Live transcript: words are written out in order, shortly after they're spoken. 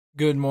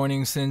Good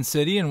morning, Sin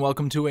City, and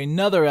welcome to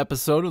another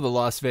episode of the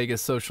Las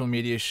Vegas Social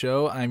Media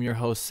Show. I'm your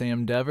host,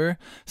 Sam Dever,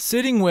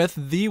 sitting with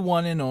the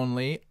one and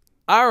only,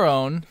 our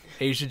own,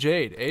 Asia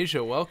Jade.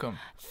 Asia, welcome.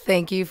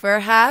 Thank you for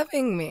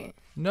having me.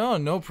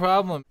 No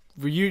problem.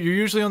 You're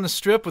usually on the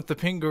strip with the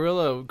Pink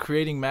Gorilla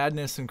creating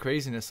madness and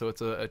craziness, so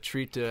it's a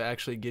treat to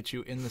actually get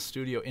you in the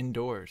studio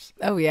indoors.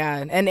 Oh,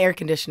 yeah, and air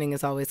conditioning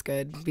is always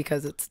good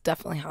because it's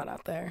definitely hot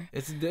out there.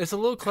 It's a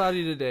little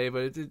cloudy today,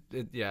 but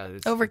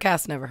it's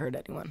overcast never hurt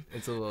anyone.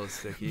 It's a little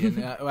sticky.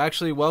 And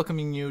actually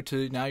welcoming you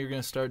to now you're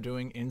going to start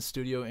doing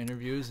in-studio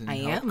interviews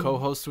and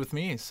co-host with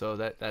me, so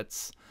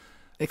that's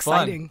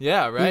exciting. Fun.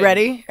 Yeah, right. You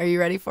ready? Are you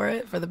ready for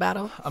it, for the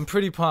battle? I'm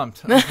pretty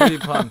pumped.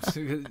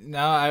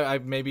 Now I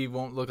maybe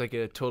won't look like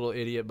a total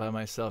idiot by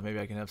myself. Maybe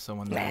I can have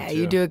someone there too.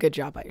 You do a good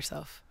job by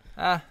yourself.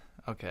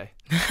 Okay.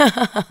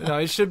 No,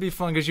 it should be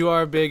fun because you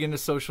are big into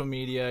social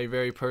media. You're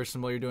very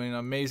personable. You're doing an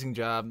amazing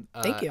job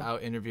Thank you.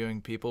 Out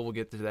interviewing people. We'll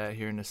get to that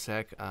here in a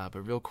sec.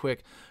 But real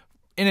quick,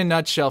 in a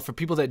nutshell, for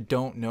people that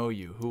don't know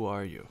you, who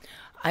are you?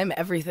 I'm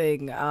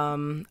everything.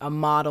 A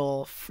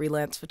model,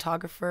 freelance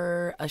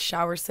photographer, a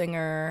shower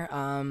singer.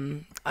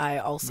 I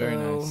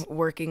also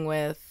working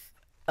with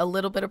a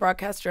little bit of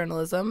broadcast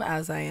journalism,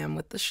 as I am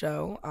with the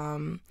show,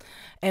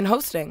 and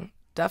hosting.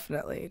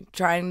 Definitely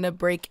trying to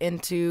break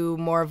into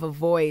more of a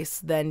voice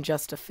than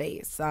just a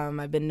face.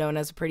 I've been known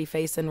as a pretty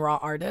face and raw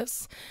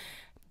artist.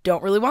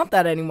 Don't really want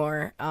that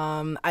anymore.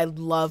 I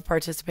love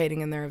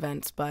participating in their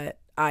events, but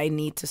I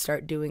need to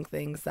start doing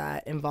things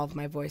that involve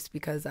my voice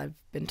because I've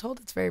been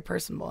told it's very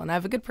personable and I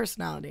have a good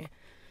personality.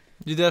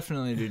 You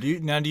definitely do.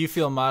 Do you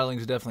feel modeling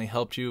has definitely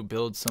helped you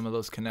build some of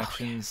those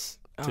connections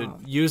to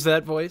use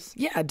that voice?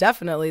 Yeah,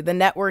 definitely. The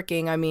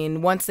networking, I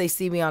mean, once they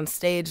see me on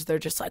stage, they're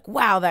just like,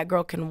 wow, that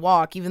girl can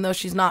walk. Even though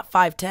she's not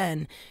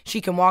 5'10", she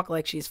can walk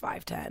like she's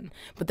 5'10".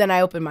 But then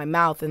I open my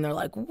mouth and they're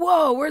like,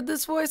 whoa, where'd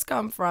this voice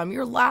come from?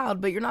 You're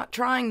loud, but you're not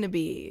trying to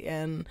be.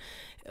 And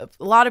a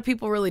lot of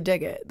people really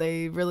dig it.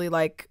 They really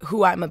like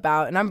who I'm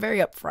about, and I'm very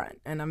upfront,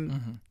 and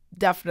I'm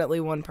definitely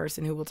one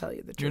person who will tell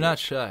you the truth. You're not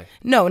shy.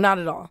 No, not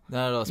at all.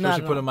 Not at all.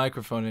 Especially put a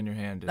microphone in your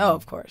hand. Oh,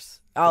 of course.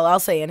 I'll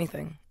say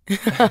anything.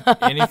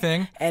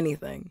 Anything?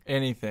 Anything.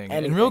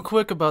 And real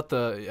quick about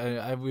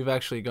we've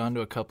actually gone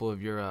to a couple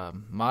of your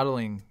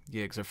modeling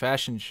gigs or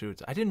fashion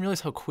shoots. I didn't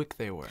realize how quick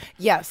they were.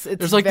 Yes,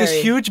 there's like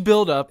this huge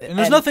build up, and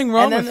there's nothing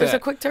wrong with that. And then there's a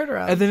quick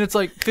turnaround. And then it's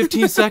like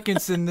 15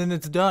 seconds, and then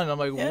it's done. I'm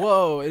like,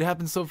 whoa, it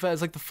happens so fast.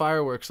 It's like the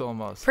fireworks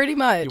almost. Pretty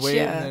much, you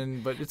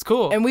wait, but it's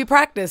cool. And we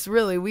practice,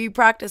 really. We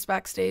practice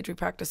backstage. We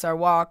practice our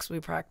walks. We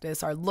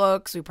practice our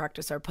looks. We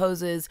practice our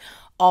poses,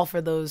 all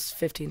for those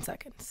 15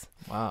 seconds.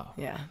 Wow.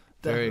 Yeah.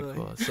 Very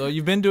cool. So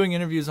you've been doing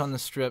interviews on the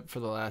strip for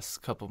the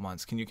last couple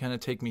months. Can you kind of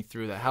take me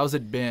through that? How's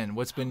it been?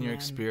 What's been your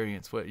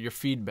experience? What your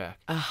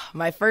feedback?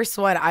 My first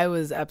one, I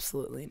was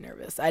absolutely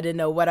nervous. I didn't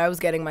know what I was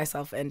getting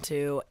myself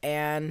into,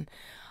 and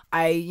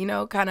I,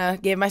 kind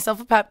of gave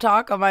myself a pep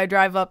talk on my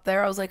drive up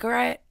there. I was like, all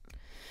right,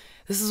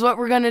 this is what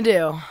we're going to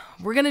do.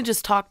 We're going to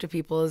just talk to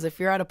people as if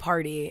you're at a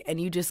party and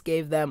you just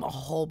gave them a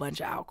whole bunch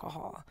of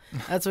alcohol.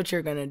 That's what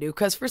you're going to do.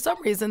 Because for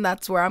some reason,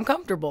 that's where I'm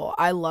comfortable.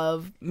 I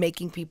love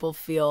making people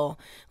feel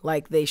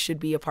like they should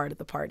be a part of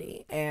the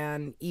party.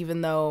 And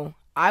even though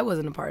I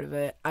wasn't a part of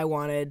it, I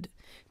wanted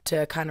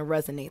to kind of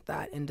resonate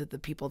that into the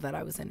people that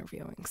I was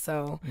interviewing.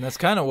 And that's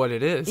kind of what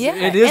it is. Yeah,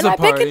 it is and a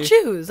party. I pick and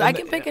choose. I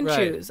can pick and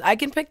choose. I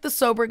can pick the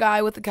sober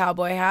guy with the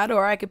cowboy hat,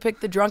 or I could pick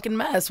the drunken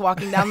mess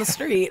walking down the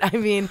street. I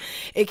mean,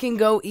 it can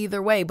go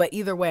either way, but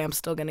either way, I'm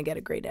still going to get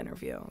a great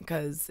interview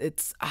because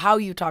it's how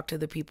you talk to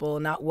the people,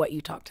 not what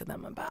you talk to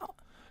them about.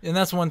 And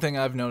that's one thing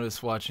I've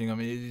noticed watching. I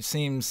mean, it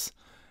seems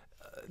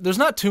there's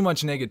not too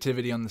much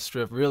negativity on the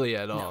strip really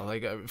at all.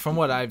 Like from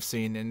what I've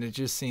seen, and it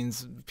just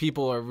seems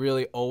people are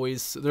really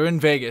they're in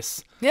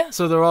Vegas. Yeah.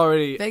 So they're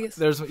already Vegas.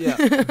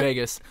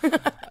 Vegas.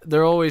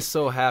 They're always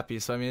so happy.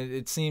 So I mean,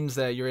 it seems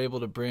that you're able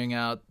to bring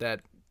out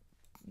that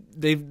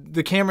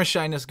the camera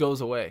shyness goes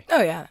away.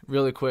 Oh yeah.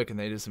 Really quick, and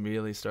they just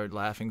immediately start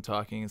laughing,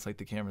 talking. It's like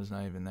the camera's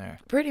not even there.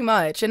 Pretty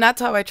much. And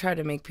that's how I try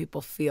to make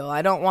people feel.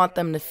 I don't want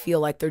them to feel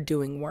like they're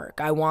doing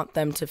work. I want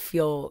them to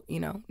feel,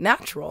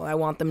 natural. I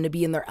want them to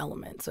be in their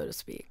element, so to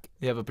speak.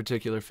 You have a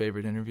particular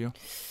favorite interview?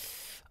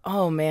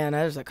 Oh man,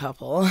 there's a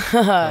couple.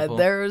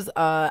 There's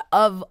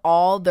of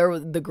all, there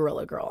was the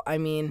Gorilla Girl. I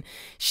mean,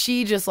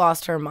 she just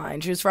lost her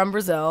mind. She was from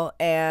Brazil,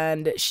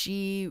 and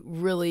she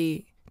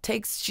really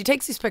takes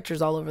these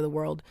pictures all over the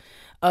world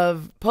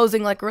of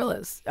posing like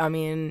gorillas. I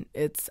mean,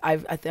 I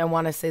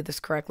want to say this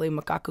correctly,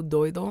 macaco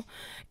doido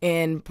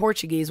in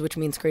Portuguese, which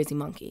means crazy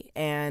monkey.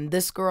 And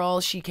this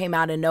girl, she came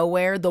out of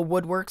nowhere, the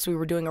woodworks. We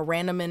were doing a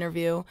random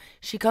interview.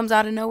 She comes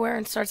out of nowhere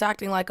and starts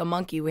acting like a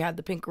monkey. We had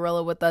the pink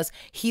gorilla with us.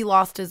 He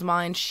lost his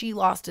mind. She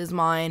lost his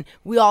mind.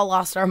 We all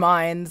lost our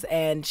minds,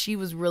 and she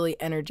was really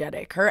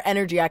energetic. Her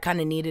energy, I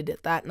kind of needed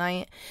it that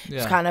night. Yeah. It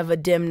was kind of a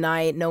dim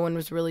night. No one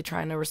was really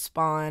trying to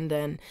respond,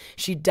 and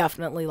she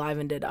definitely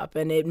livened it up,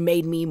 and it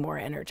made me more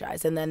energized.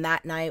 And then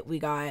that night we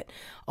got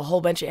a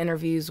whole bunch of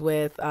interviews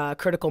with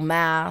Critical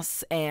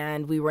Mass,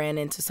 and we ran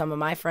into some of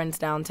my friends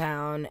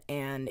downtown,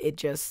 and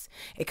it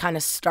kind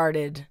of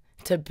started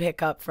to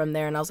pick up from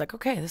there. And I was like,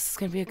 okay, this is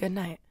going to be a good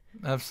night.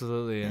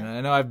 Absolutely. And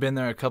I know I've been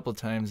there a couple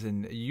times,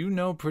 and you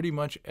know pretty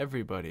much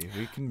everybody.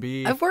 We can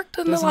be... I've worked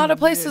in a lot of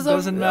places. It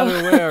doesn't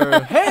matter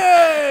where.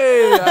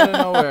 Hey! I don't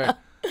know where.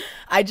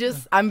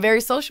 I'm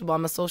very sociable.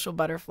 I'm a social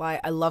butterfly.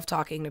 I love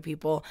talking to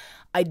people.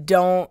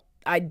 No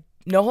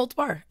holds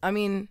bar. I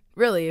mean,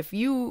 really, if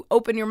you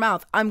open your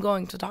mouth, I'm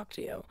going to talk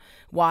to you.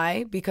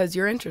 Why? Because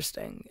you're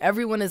interesting.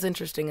 Everyone is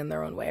interesting in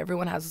their own way.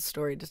 Everyone has a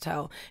story to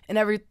tell, and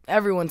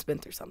everyone's been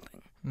through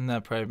something. And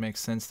that probably makes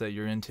sense that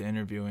you're into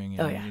interviewing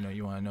and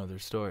you want to know their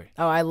story.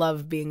 Oh, I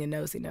love being a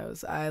nosy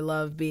nose. I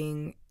love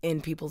being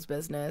in people's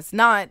business.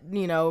 Not,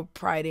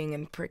 priding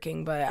and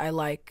pricking, but I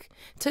like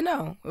to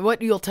know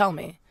what you'll tell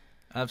me.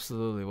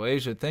 Absolutely. Well,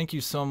 Asia, thank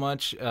you so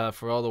much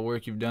for all the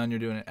work you've done.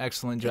 You're doing an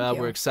excellent job.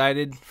 you. We're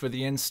excited for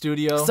the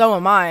in-studio. So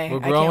am I. We're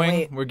I can't growing.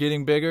 wait. We're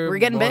getting bigger. We're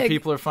getting More big.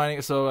 people are finding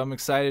it. So I'm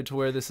excited to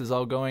where this is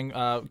all going.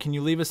 Can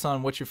you leave us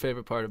on what's your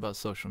favorite part about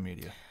social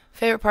media?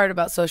 Favorite part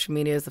about social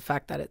media is the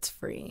fact that it's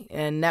free.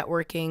 And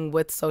networking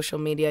with social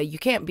media, you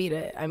can't beat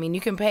it. I mean,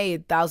 you can pay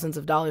thousands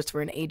of dollars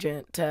for an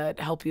agent to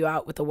help you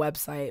out with a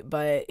website,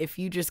 but if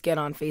you just get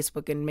on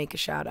Facebook and make a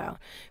shout out,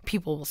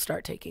 people will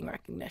start taking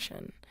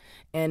recognition.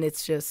 And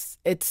it's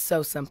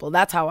so simple.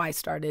 That's how I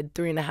started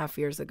 3.5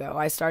 years ago.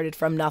 I started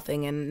from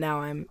nothing, and now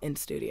I'm in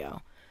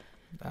studio.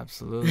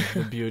 Absolutely.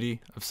 The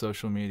beauty of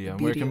social media.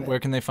 Where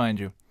can they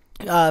find you?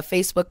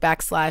 Facebook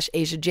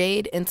 /Asia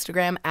Jade,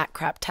 Instagram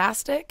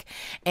 @Craptastic,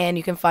 and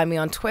you can find me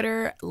on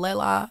Twitter,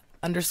 Lela_Blossom.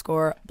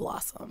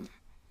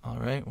 All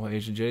right. Well,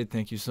 Asia Jade,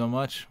 thank you so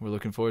much. We're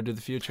looking forward to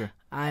the future.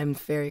 I'm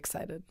very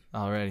excited.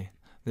 All righty.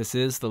 This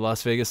is the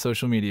Las Vegas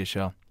Social Media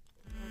Show.